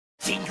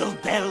Jingle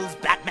bells,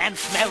 Batman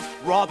smelt,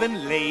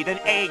 Robin laid an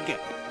egg.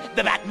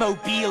 The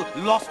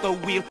Batmobile lost the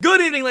wheel.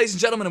 Good evening, ladies and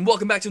gentlemen, and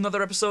welcome back to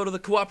another episode of the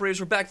Cooperators.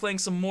 We're back playing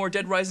some more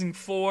Dead Rising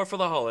 4 for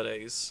the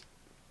holidays.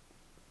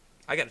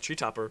 I got a tree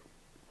topper.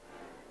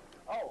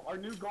 Oh, our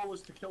new goal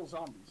is to kill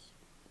zombies.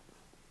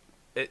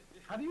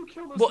 How do you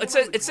kill those? Well,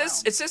 it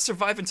says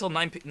survive until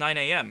 9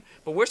 a.m.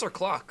 But where's our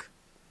clock?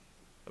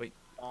 Wait.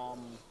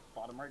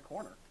 Bottom right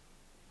corner.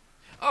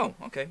 Oh,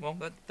 okay. Well,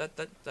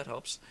 that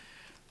helps.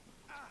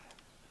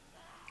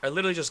 I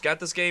literally just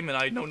got this game and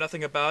I know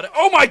nothing about it.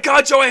 Oh my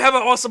God, Joe! I have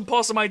an awesome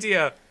awesome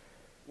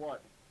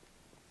What?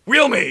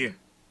 Wheel me.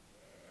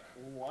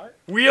 What?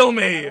 Wheel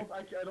me. I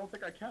don't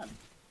think I can.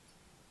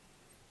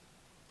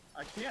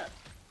 I can't.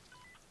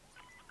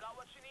 Got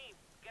what you need.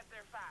 Get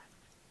there fast.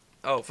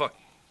 Oh fuck.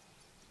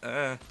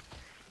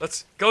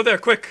 Let's go there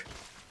quick.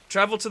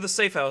 Travel to the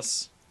safe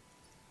house.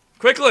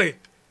 Quickly.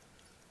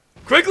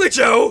 Quickly,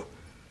 Joe.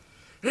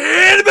 And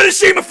I better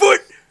see my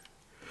foot.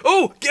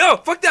 Oh,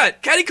 fuck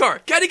that. Caddy car.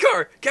 Caddy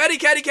car.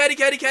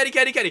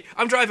 Caddy.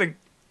 I'm driving.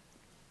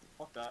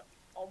 Fuck that.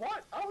 Oh,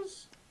 what?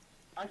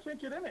 I can't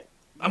get in it.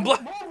 I'm Move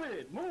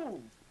it.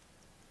 Move.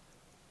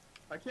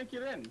 I can't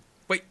get in.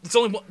 Wait, it's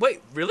only one.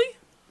 Wait, really?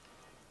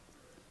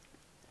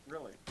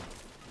 Really?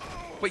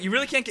 Wait, you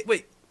really can't get.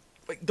 Wait,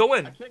 go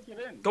in. I can't get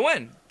in. Go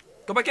in.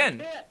 Go back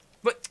in. I can't.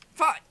 But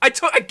fine. I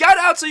got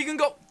out so you can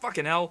go.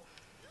 Fucking hell.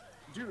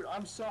 Dude,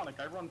 I'm Sonic.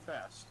 I run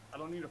fast. I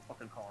don't need a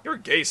fucking car. You're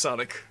gay,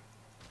 Sonic.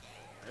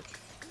 Bitch.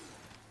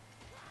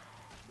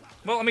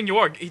 Well, I mean, you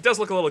are. He does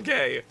look a little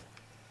gay.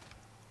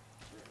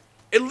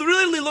 It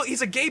really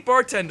he's a gay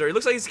bartender. He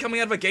looks like he's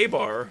coming out of a gay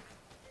bar.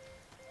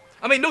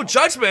 I mean, no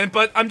judgment,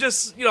 but I'm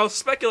just,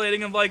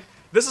 speculating and like,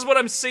 this is what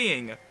I'm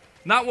seeing.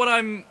 Not what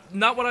I'm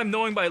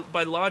knowing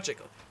by logic.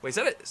 Wait, is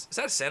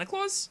that a Santa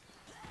Claus?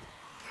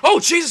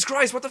 Oh, Jesus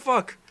Christ, what the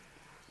fuck?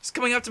 He's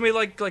coming up to me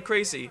like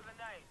crazy.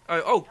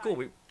 Oh, cool,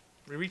 we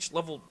reached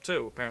level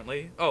 2,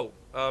 apparently. Oh,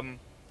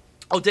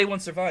 day 1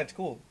 survived,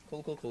 cool.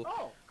 Oh, cool.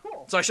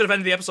 So I should have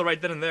ended the episode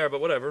right then and there, but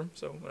whatever,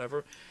 so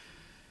whatever.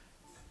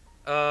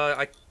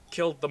 I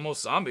killed the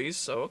most zombies,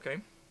 so okay.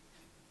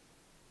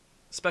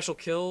 Special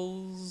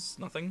kills,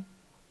 nothing.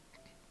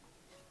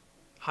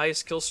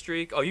 Highest kill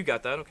streak, oh, you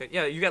got that, okay.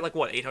 Yeah, you got like,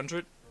 what,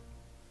 800?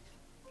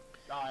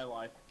 I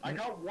lied. I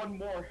got one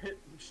more hit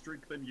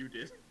streak than you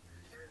did.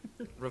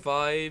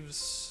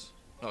 Revives.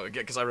 Oh, yeah,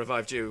 because I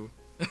revived you.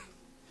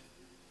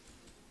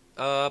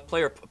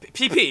 Player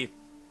PP,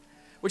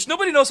 which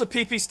nobody knows what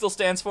PP still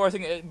stands for. I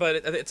think, but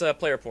it's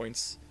player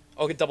points.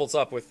 Oh, it doubles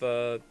up with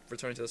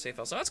returning to the safe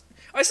house. So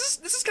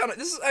this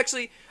is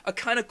actually a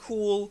kind of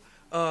cool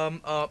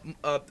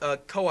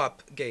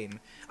co-op game.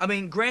 I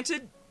mean,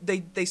 granted,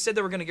 they said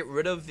they were gonna get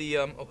rid of the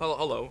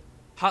hello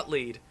hot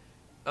lead.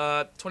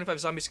 25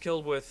 zombies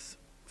killed with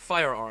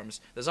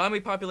firearms. The zombie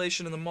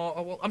population in the mall.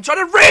 Oh, well, I'm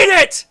trying to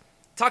read it.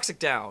 Toxic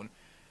down.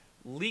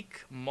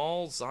 Leak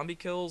mall zombie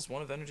kills.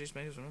 One of energy's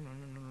menus.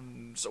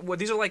 So what?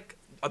 These are like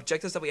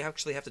objectives that we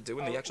actually have to do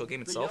in the actual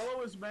game itself. The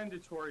yellow is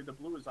mandatory. The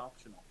blue is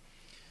optional.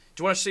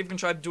 Do you want to see if we can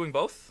try doing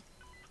both?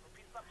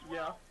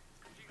 Yeah,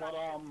 but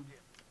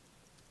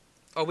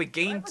Oh, we I have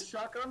gained. a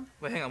shotgun.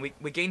 Wait, hang on.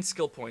 We gained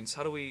skill points.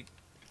 How do we?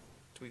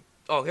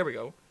 Oh, here we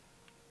go.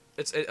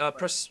 It's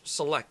press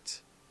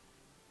select,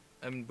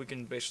 and we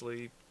can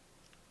basically,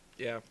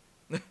 yeah.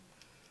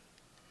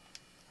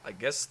 I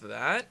guess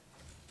that.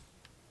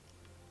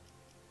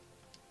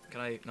 Can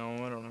I? No,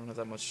 I don't have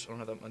that much. I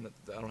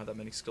don't have that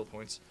many skill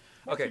points.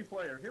 Okay.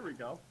 Multiplayer. Here we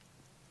go.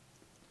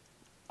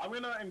 I'm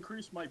gonna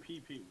increase my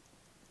PP.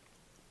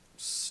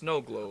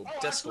 Snow globe. Oh,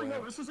 Desk actually, no.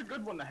 lamp. This is a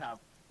good one to have.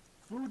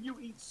 Food you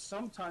eat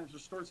sometimes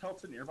restores health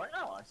to nearby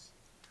allies.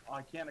 Oh,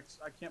 I can't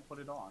put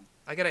it on.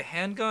 I got a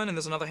handgun and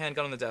there's another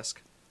handgun on the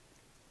desk.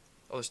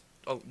 Oh,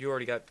 you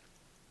already got.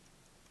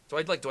 Do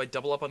I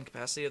double up on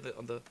capacity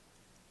on the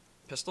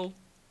pistol?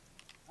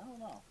 I don't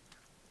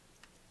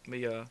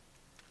know.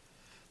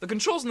 The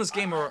controls in this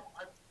game are.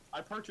 I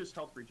purchased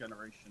health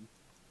regeneration.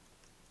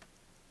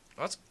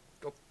 Oh, that's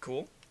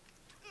cool.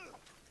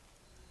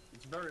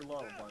 It's very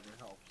low, but it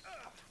helps.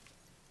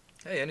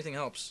 Hey, anything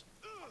helps.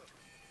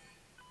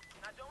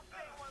 Now don't stay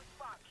in one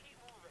spot. Keep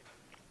moving.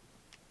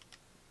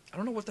 I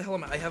don't know what the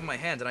hell I have in my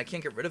hand and I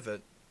can't get rid of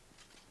it.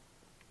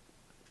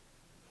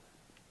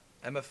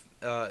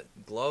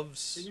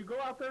 Gloves. Can you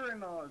go out there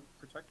and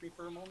protect me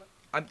for a moment?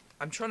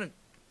 I'm trying to.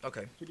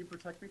 Okay. Can you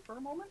protect me for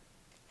a moment?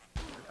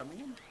 You're coming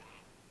in.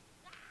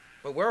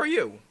 But where are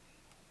you?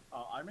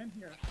 I'm in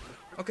here.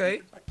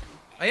 Okay.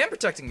 I am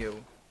protecting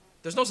you.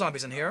 There's no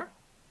zombies in here.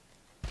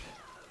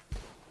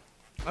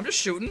 I'm just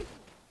shooting.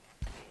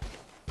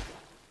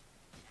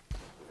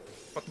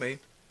 Fuck me.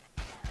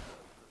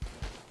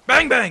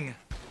 Bang bang!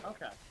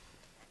 Okay.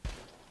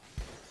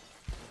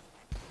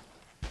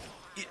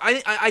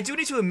 I do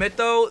need to admit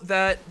though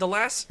that the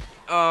last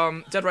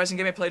Dead Rising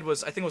game I played I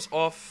think it was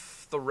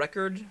off the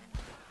record.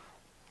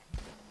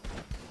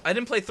 I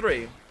didn't play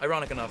 3,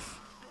 ironic enough.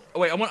 Oh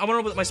wait, I want to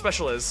know what my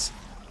special is.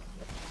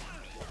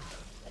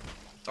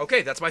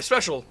 Okay, that's my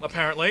special,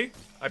 apparently.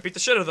 I beat the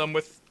shit out of them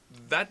with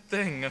that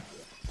thing.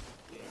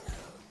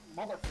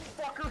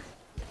 motherfucker!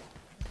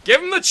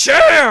 Give him the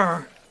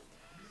chair!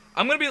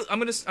 I'm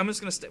just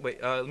gonna stay.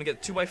 Wait, let me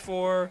get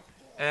 2x4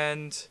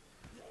 and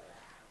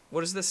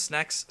what is this?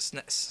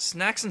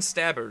 Snacks and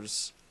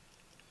stabbers.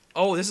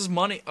 Oh, this is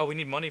money. Oh, we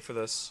need money for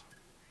this.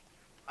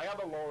 I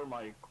gotta lower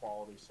my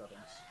quality settings.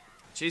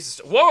 Jesus.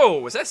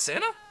 Whoa, is that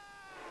Santa?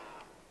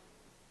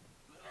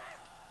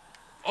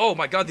 Oh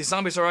my God, these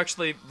zombies are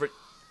actually. Whoever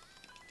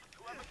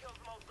kills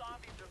the most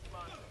zombies this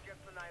month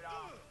gets the night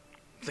off.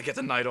 They get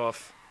the night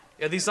off.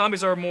 Yeah, these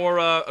zombies are more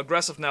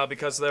aggressive now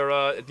because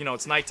they're, you know,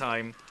 it's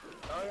nighttime.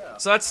 Oh yeah.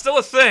 So that's still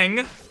a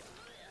thing.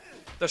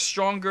 They're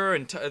stronger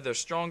and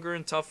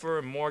tougher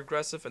and more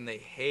aggressive, and they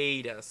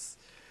hate us.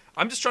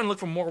 I'm just trying to look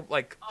for more,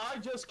 like. I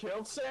just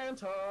killed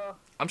Santa.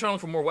 I'm trying to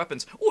look for more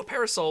weapons. Ooh, a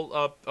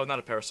parasol. Oh, not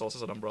a parasol. This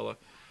is an umbrella.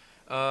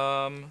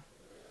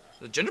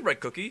 The gingerbread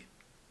cookie,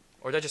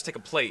 or did I just take a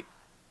plate?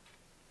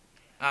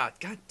 Ah,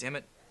 God damn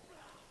it.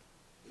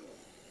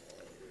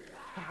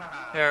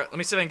 Here, let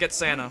me see if I can get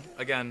Santa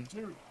again.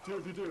 Dude.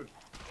 Do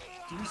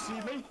you see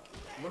me?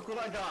 Look what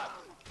I got.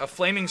 A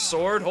flaming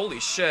sword? Holy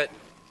shit.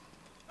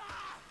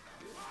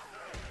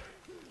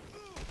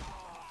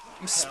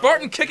 I'm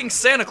Spartan kicking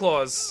Santa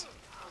Claus.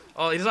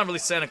 Oh, he's not really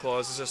Santa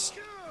Claus, it's just...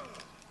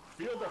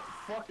 Feel the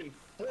fucking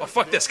force. Oh,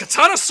 fuck this.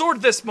 Katana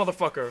sword this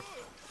motherfucker.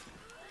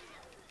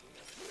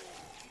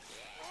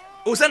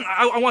 Oh, is that...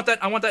 I want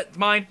that. I want that.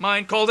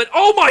 Mine. Called it.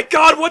 Oh my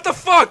God, what the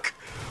fuck?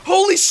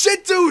 Holy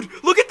shit, dude.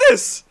 Look at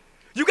this.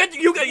 You got,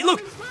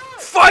 look.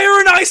 Fire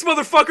and ice,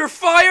 motherfucker.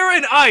 Fire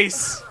and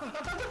ice.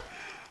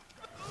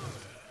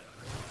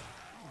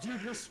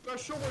 Dude, your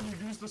special when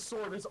you use the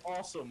sword is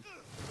awesome.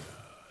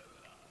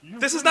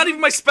 This is not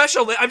even my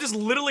special. I'm just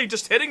literally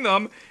just hitting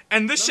them,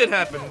 and this shit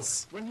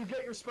happens. When you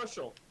get your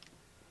special,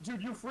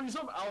 dude, you freeze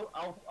them.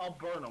 I'll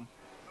burn them.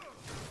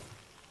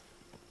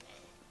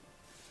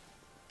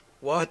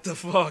 What the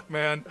fuck,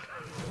 man?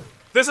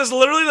 This is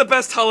literally the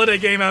best holiday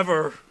game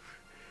ever.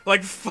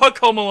 Like, fuck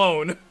Home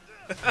Alone.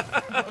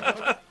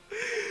 I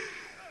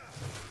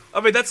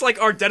mean, that's like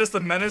our Dennis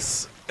the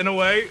Menace, in a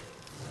way.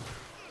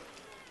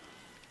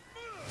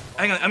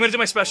 Hang on, I'm gonna do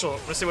my special. I'm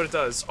gonna see what it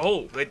does.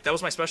 Oh, wait, that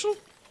was my special?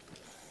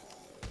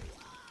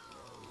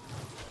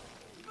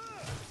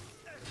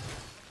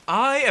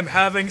 I am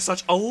having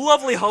such a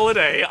lovely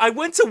holiday. I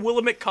went to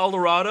Willamette,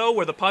 Colorado,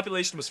 where the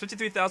population was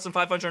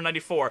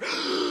 53,594.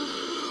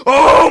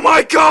 Oh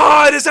my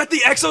God! Is that the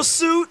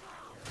exosuit?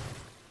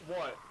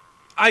 What?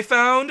 I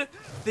found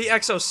the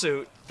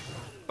exosuit.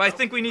 But I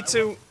think we need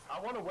to... I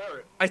want to wear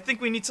it. I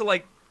think we need to,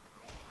 like...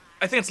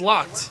 I think it's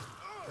locked.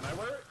 Can I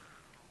wear it?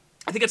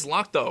 I think it's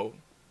locked, though.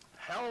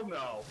 Hell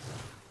no.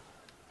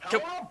 Hell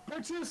no,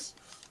 bitches!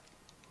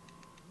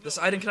 This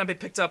item cannot be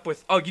picked up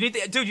with... Oh, you need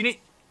the... Dude, you need...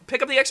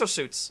 Pick up the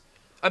exosuits.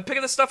 I'm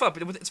picking this stuff up.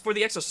 It's for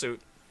the exosuit.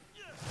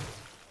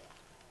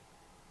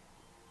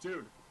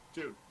 Dude,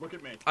 look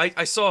at me.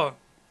 I saw.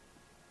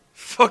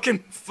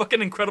 Fucking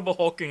Incredible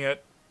Hulking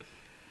it.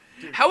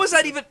 Dude, How is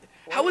that even...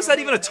 How is that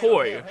even a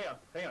toy?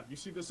 Hang on. You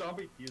see this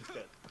zombie? He is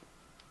dead.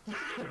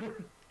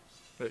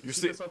 You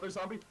See see... this other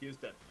zombie? He is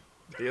dead.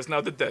 He is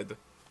now the dead.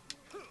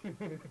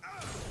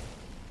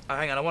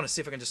 Hang on, I want to see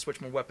if I can just switch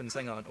more weapons.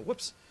 Hang on. Oh,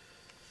 whoops.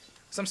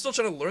 Because I'm still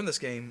trying to learn this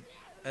game.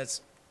 And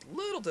it's a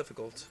little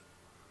difficult.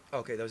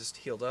 Okay, that was just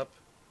healed up.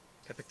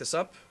 Can I pick this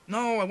up?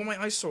 No, I want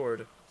my ice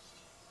sword.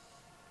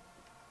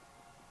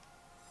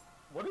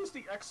 What is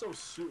the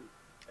exosuit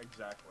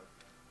exactly?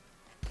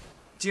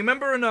 Do you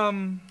remember in,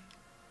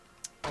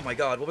 Oh my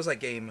God, what was that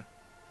game?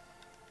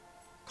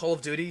 Call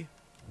of Duty?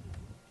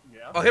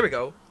 Yeah. Oh, here we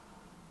go.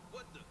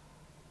 What the?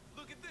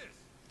 Look at this.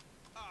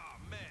 Ah,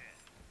 man.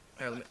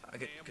 Here, I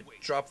could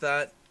drop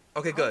that.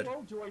 Okay, good. How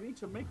low do I need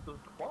to make the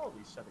quality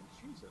settings?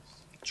 Jesus.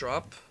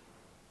 Drop.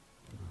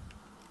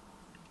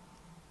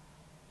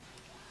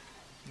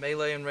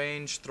 Melee and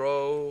range,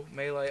 throw,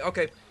 melee.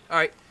 Okay, all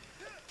right.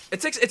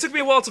 It took me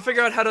a while to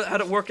figure out how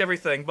to work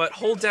everything, but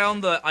hold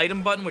down the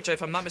item button, which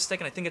if I'm not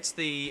mistaken, I think it's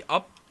the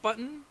up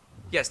button.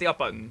 Yes, the up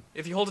button.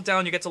 If you hold it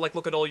down, you get to like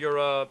look at all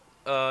your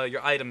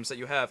items that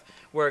you have,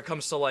 where it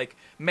comes to like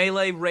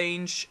melee,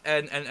 range,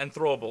 and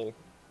throwable.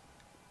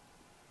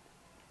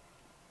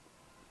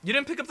 You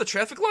didn't pick up the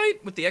traffic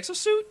light with the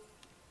exosuit?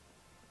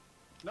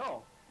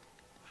 No.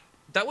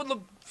 That would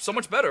look so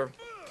much better.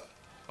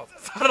 Oh,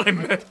 how did I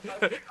miss?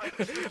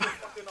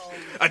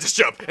 I just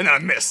jumped and then I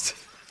missed.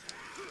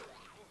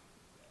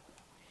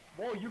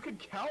 Whoa, you could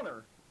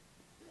counter.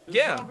 This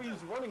Yeah. zombie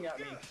is running at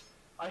me.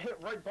 I hit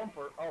right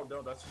bumper. Oh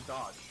no, that's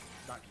dodge,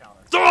 not counter.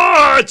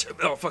 Dodge!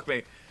 Oh, fuck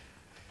me.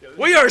 Yeah, this-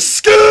 We are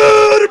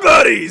scooter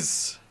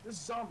buddies! This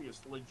zombie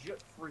is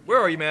legit freaking. Where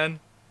are you, out. man?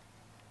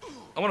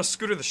 I want to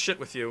scooter the shit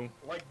with you.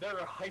 Like they're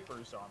a hyper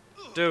zombie.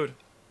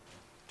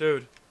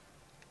 Dude.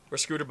 We're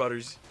scooter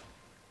buddies.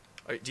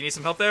 Alright, do you need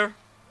some help there?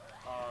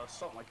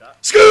 Something like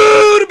that.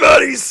 Scooter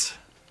buddies!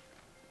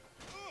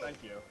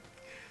 Thank you.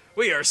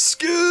 We are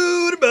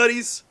scooter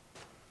buddies.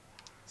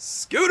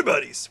 Scooter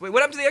buddies. Wait,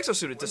 what happened to the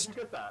exosuit? Where did you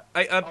get that?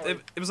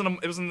 It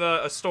was in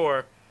the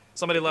store.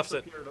 Somebody left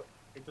it.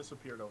 It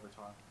disappeared over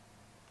time.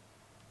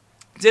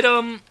 Did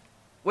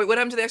wait, what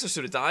happened to the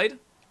exosuit? It died?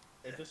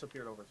 It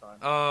disappeared over time.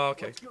 Oh,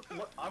 okay.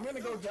 I'm gonna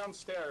go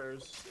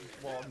downstairs.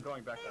 Well, I'm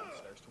going back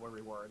downstairs to where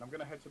we were, and I'm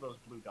gonna head to those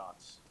blue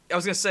dots. I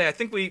was gonna say, I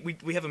think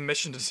we have a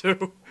mission to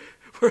do.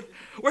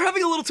 we're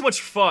having a little too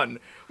much fun,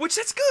 which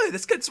that's good.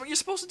 That's good. It's what you're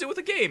supposed to do with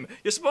a game.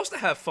 You're supposed to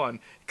have fun,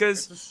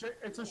 because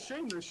It's a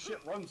shame this shit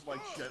runs like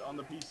shit on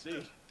the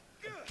PC.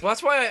 well,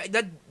 that's why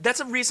that's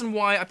a reason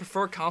why I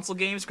prefer console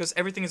games, because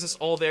everything is just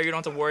all there. You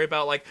don't have to worry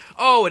about like,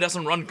 oh, it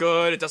doesn't run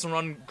good, it doesn't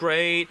run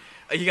great.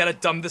 You gotta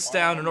dumb this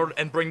down in order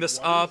and bring this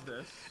What up.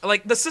 is this?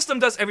 Like the system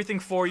does everything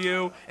for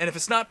you, and if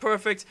it's not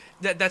perfect,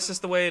 that's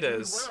just the way it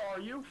is. Where are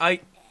you?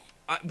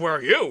 Where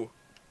are you?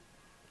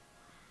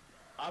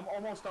 I'm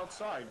almost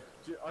outside.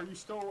 Are you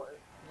still?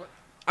 What?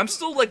 I'm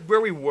still like where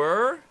we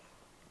were.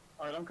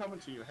 All right, I'm coming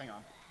to you. Hang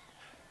on.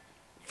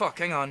 Fuck,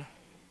 hang on.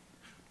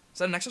 Is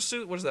that an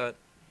exosuit? What is that?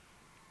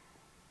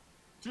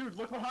 Dude,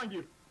 look behind you.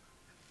 What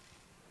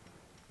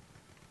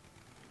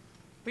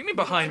do you mean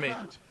behind me? Look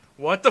around.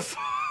 What the f-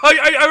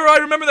 I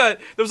remember that.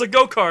 There was a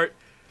go-kart.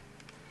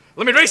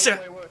 Let me race you.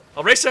 Wait.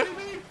 I'll race you.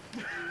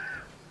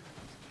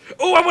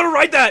 Oh, I want to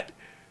ride that.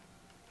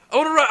 I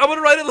want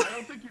to ride it. I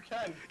don't think you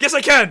can. Yes,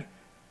 I can.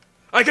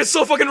 I can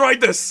so fucking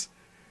ride this.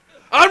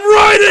 I'm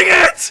riding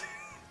it,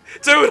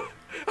 dude.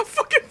 I'm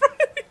fucking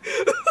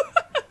riding.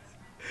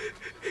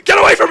 Get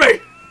away from me.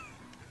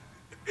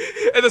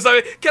 And then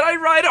I, can I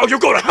ride it? Oh, you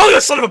go to hell,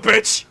 you son of a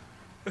bitch.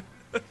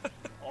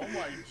 Oh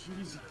my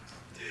Jesus.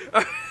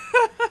 All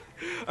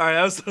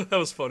right, that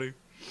was funny.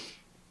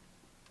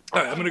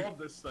 All right, I'm I gonna. love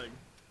this thing.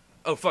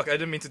 Oh fuck! I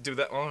didn't mean to do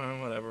that. Oh,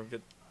 whatever.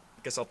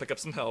 Guess I'll pick up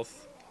some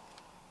health.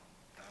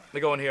 Let me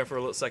go in here for a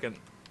little second.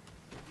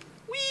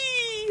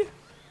 Whee!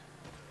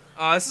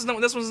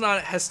 This one's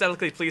not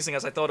aesthetically pleasing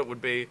as I thought it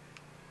would be.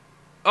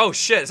 Oh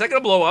shit! Is that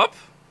gonna blow up?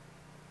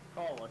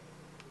 Probably.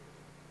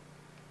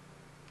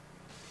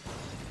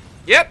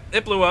 Yep,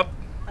 it blew up.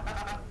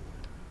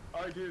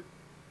 All right, dude.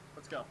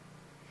 Let's go.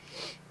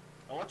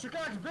 Electric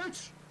axe,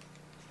 bitch.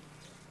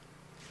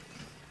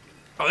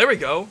 Oh, there we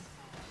go.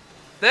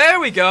 There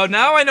we go.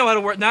 Now I know how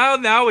to work.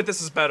 Now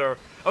this is better.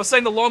 I was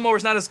saying the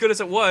lawnmower's not as good as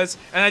it was,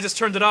 and I just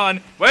turned it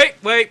on.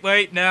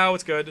 Wait. Now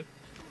it's good.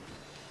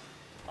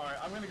 All right,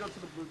 I'm gonna go to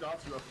the blue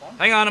dots. You have fun.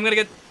 Hang on, I'm gonna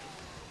get.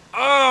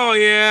 Oh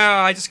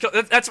yeah, I just killed.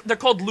 They're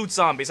called loot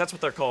zombies. That's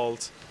what they're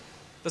called.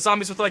 The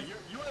zombies with like.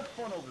 You have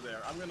fun over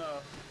there. I'm gonna.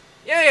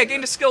 Yeah,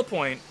 gained a skill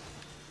point.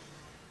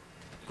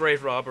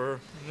 Grave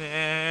robber.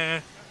 Nah.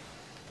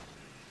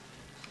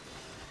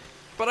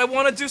 But I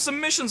want to do some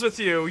missions with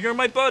you. You're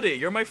my buddy.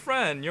 You're my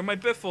friend. You're my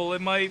Biffle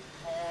and my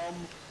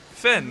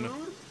Finn. Dude,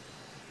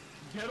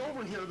 get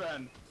over here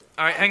then.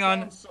 All right, hang on.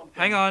 found something.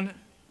 Hang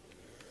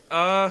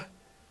on.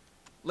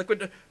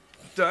 Liquid.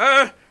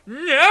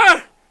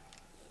 Yeah.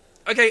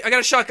 Okay, I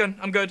got a shotgun.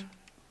 I'm good.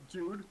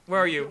 Dude,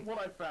 Where are look you? at what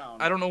I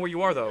found. I don't know where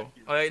you are though.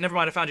 Never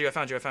mind. I found you.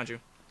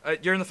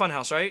 You're in the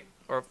funhouse, right?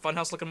 Or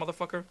funhouse looking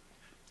motherfucker.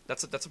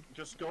 That's a.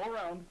 Just go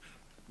around.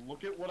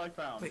 Look at what I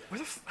found. Wait,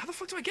 how the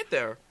fuck do I get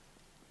there?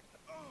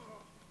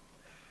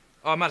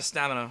 Oh, I'm out of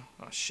stamina.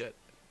 Oh shit.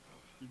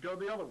 You go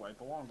the other way,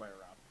 the long way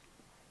around.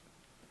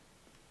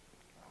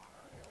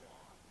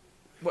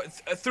 What?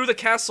 Through the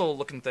castle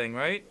looking thing,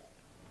 right?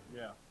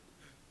 Yeah.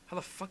 How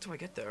the fuck do I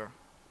get there?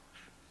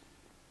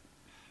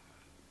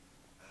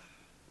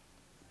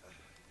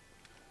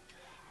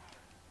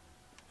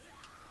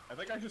 I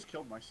think I just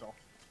killed myself.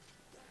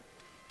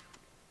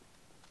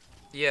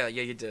 Yeah,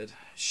 you did.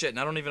 Shit, and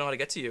I don't even know how to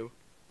get to you.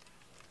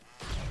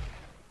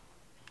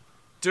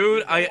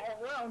 Dude, Go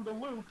around the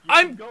loop.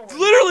 I'm keep going.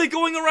 literally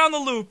going around the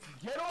loop.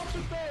 Get off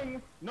the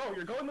thing. No,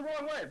 you're going the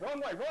wrong way.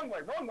 Wrong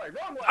way.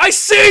 I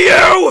see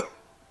you!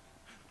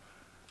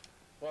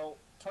 Well,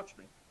 touch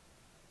me.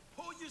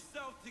 Pull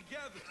yourself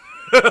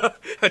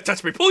together.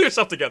 Touch me. Pull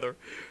yourself together.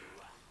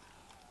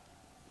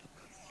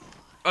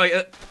 Oh,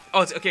 yeah.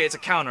 Oh, okay. It's a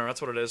counter.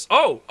 That's what it is.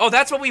 Oh,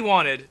 that's what we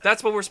wanted.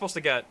 That's what we're supposed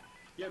to get.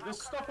 Yeah,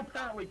 this stuff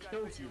apparently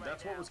kills you.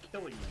 That's what was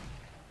killing me.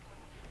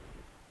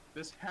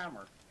 This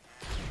hammer.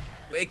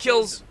 It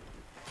kills.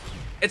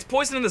 It's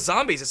poisoning the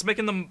zombies. It's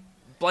making them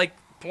like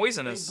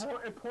poisonous.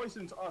 It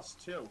poisons us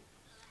too.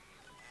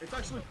 It's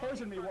actually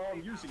poisoned me while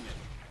I'm using it.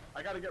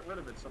 I gotta get rid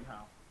of it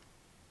somehow.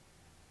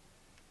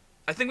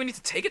 I think we need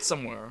to take it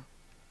somewhere.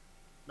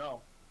 No,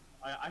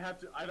 I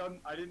had to. I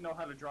didn't know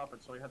how to drop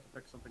it, so I had to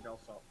pick something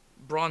else up.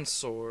 Bronze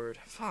sword.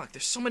 Fuck.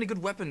 There's so many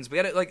good weapons. We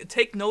gotta like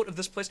take note of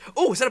this place.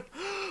 Oh, is that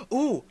a?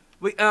 Ooh.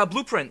 Wait.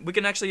 Blueprint. We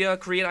can actually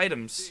create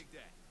items.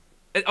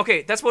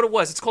 Okay, that's what it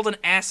was. It's called an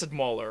acid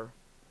mauler.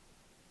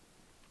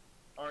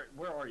 All right,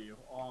 where are you?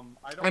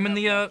 I don't. I'm in have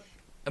the much.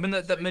 I'm in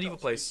that Stay medieval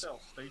still, place.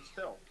 Stay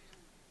still.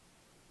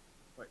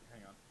 Wait,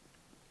 hang on.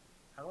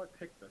 How do I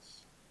pick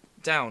this?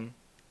 Down.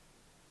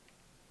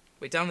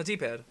 Wait, down the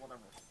D-pad.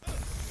 Whatever.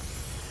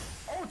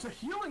 Oh, it's a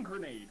healing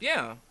grenade.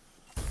 Yeah.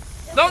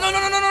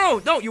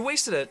 No, you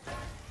wasted it.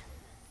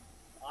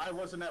 I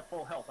wasn't at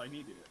full health. I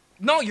needed it.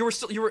 No, you were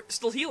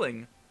still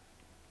healing.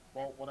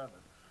 Well, whatever.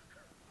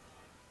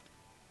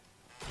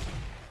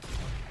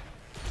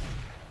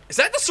 Is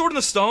that the sword in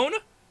the stone?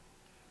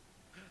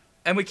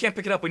 And we can't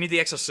pick it up. We need the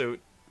exosuit.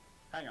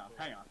 Hang on.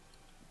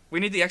 We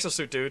need the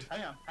exosuit, dude.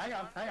 Hang on. Hang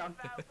on.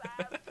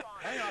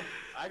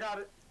 I got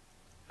it.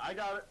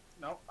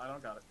 No, I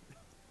don't got it.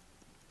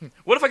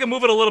 What if I can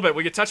move it a little bit?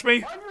 Will you touch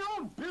me? Mind your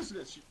own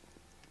business.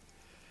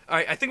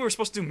 Alright, I think we were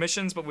supposed to do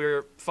missions, but we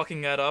were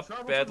fucking that up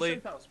Travel badly. To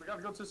the safe house. We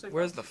gotta go to the safe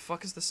Where's house. the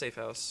fuck is the safe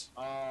house?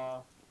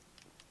 I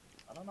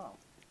don't know.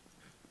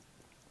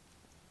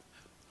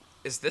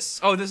 Is this?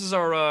 Oh, this is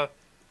our,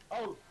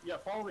 Oh, yeah,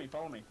 follow me.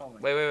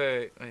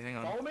 Wait, hang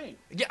on. Follow me.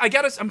 Yeah, I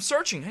got it. I'm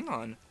searching. Hang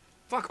on.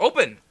 Fuck,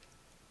 open.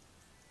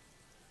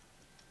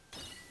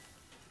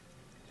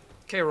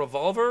 Okay,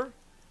 revolver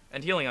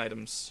and healing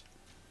items.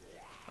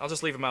 I'll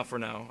just leave them out for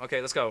now. Okay,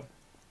 let's go.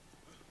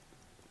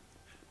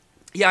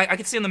 Yeah, I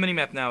can see on the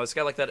minimap now. It's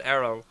got like that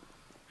arrow.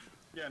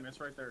 Yeah, and it's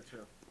right there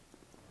too.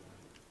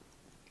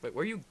 Wait,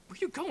 where you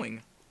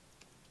going?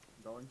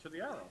 Going to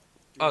the arrow.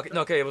 Oh, okay,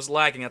 no, okay, it was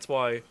lagging. That's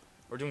why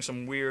we're doing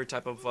some weird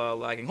type of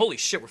lagging. Holy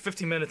shit, we're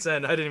 15 minutes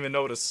in. I didn't even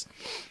notice.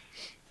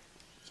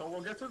 So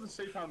we'll get to the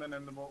safe house and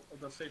then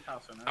the safe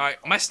house. And then All right,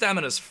 my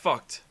stamina's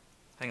fucked.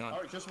 Hang on.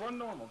 All right, just run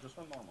normal.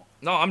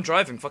 No, I'm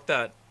driving. Fuck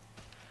that.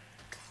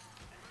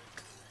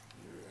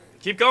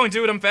 Keep going,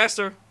 dude. I'm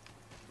faster.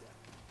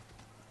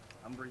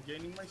 I'm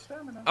regaining my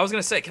stamina. I was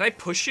gonna say, can I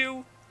push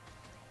you?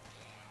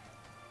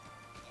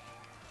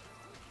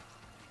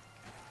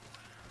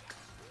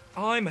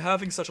 I'm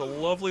having such a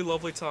lovely,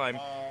 lovely time.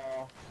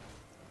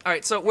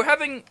 Alright, so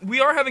we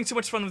are having too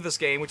much fun with this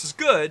game, which is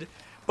good,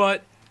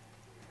 but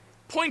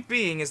point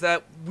being is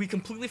that we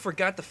completely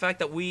forgot the fact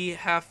that we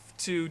have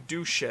to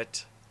do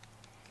shit.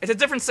 It's a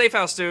different safe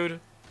house, dude.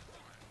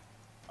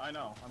 I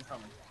know. I'm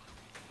coming.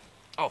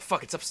 Oh,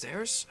 fuck, it's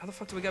upstairs? How the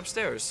fuck do we get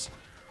upstairs?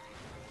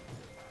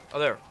 Oh,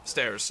 there.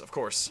 Stairs, of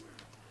course.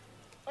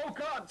 Oh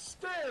God,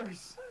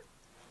 stairs!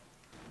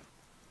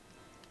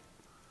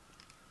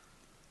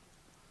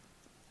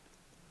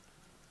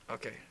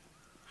 Okay.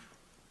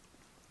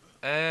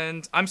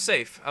 And I'm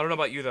safe. I don't know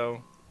about you,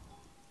 though.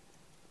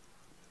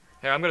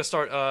 Here, I'm gonna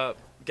start,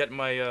 getting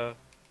my,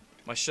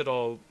 my shit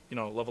all, you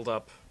know, leveled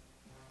up.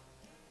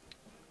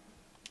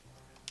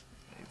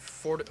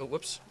 Oh,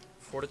 whoops.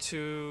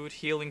 Fortitude,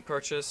 healing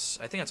purchase.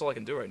 I think that's all I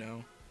can do right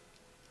now.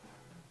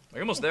 Are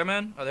you almost there,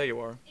 man? Oh, there you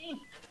are.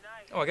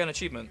 Oh, I got an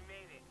achievement.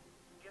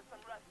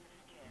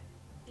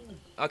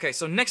 Okay,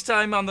 so next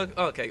time on the...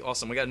 Oh, okay,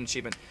 awesome. We got an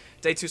achievement.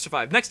 Day 2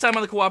 survived. Next time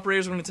on the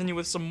Cooperators, we're going to continue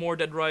with some more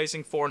Dead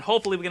Rising 4, and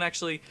hopefully we can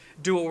actually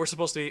do what we're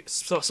supposed to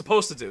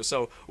do.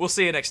 So, we'll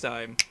see you next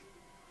time.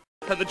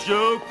 And the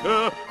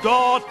Joker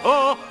got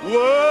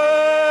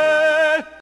away!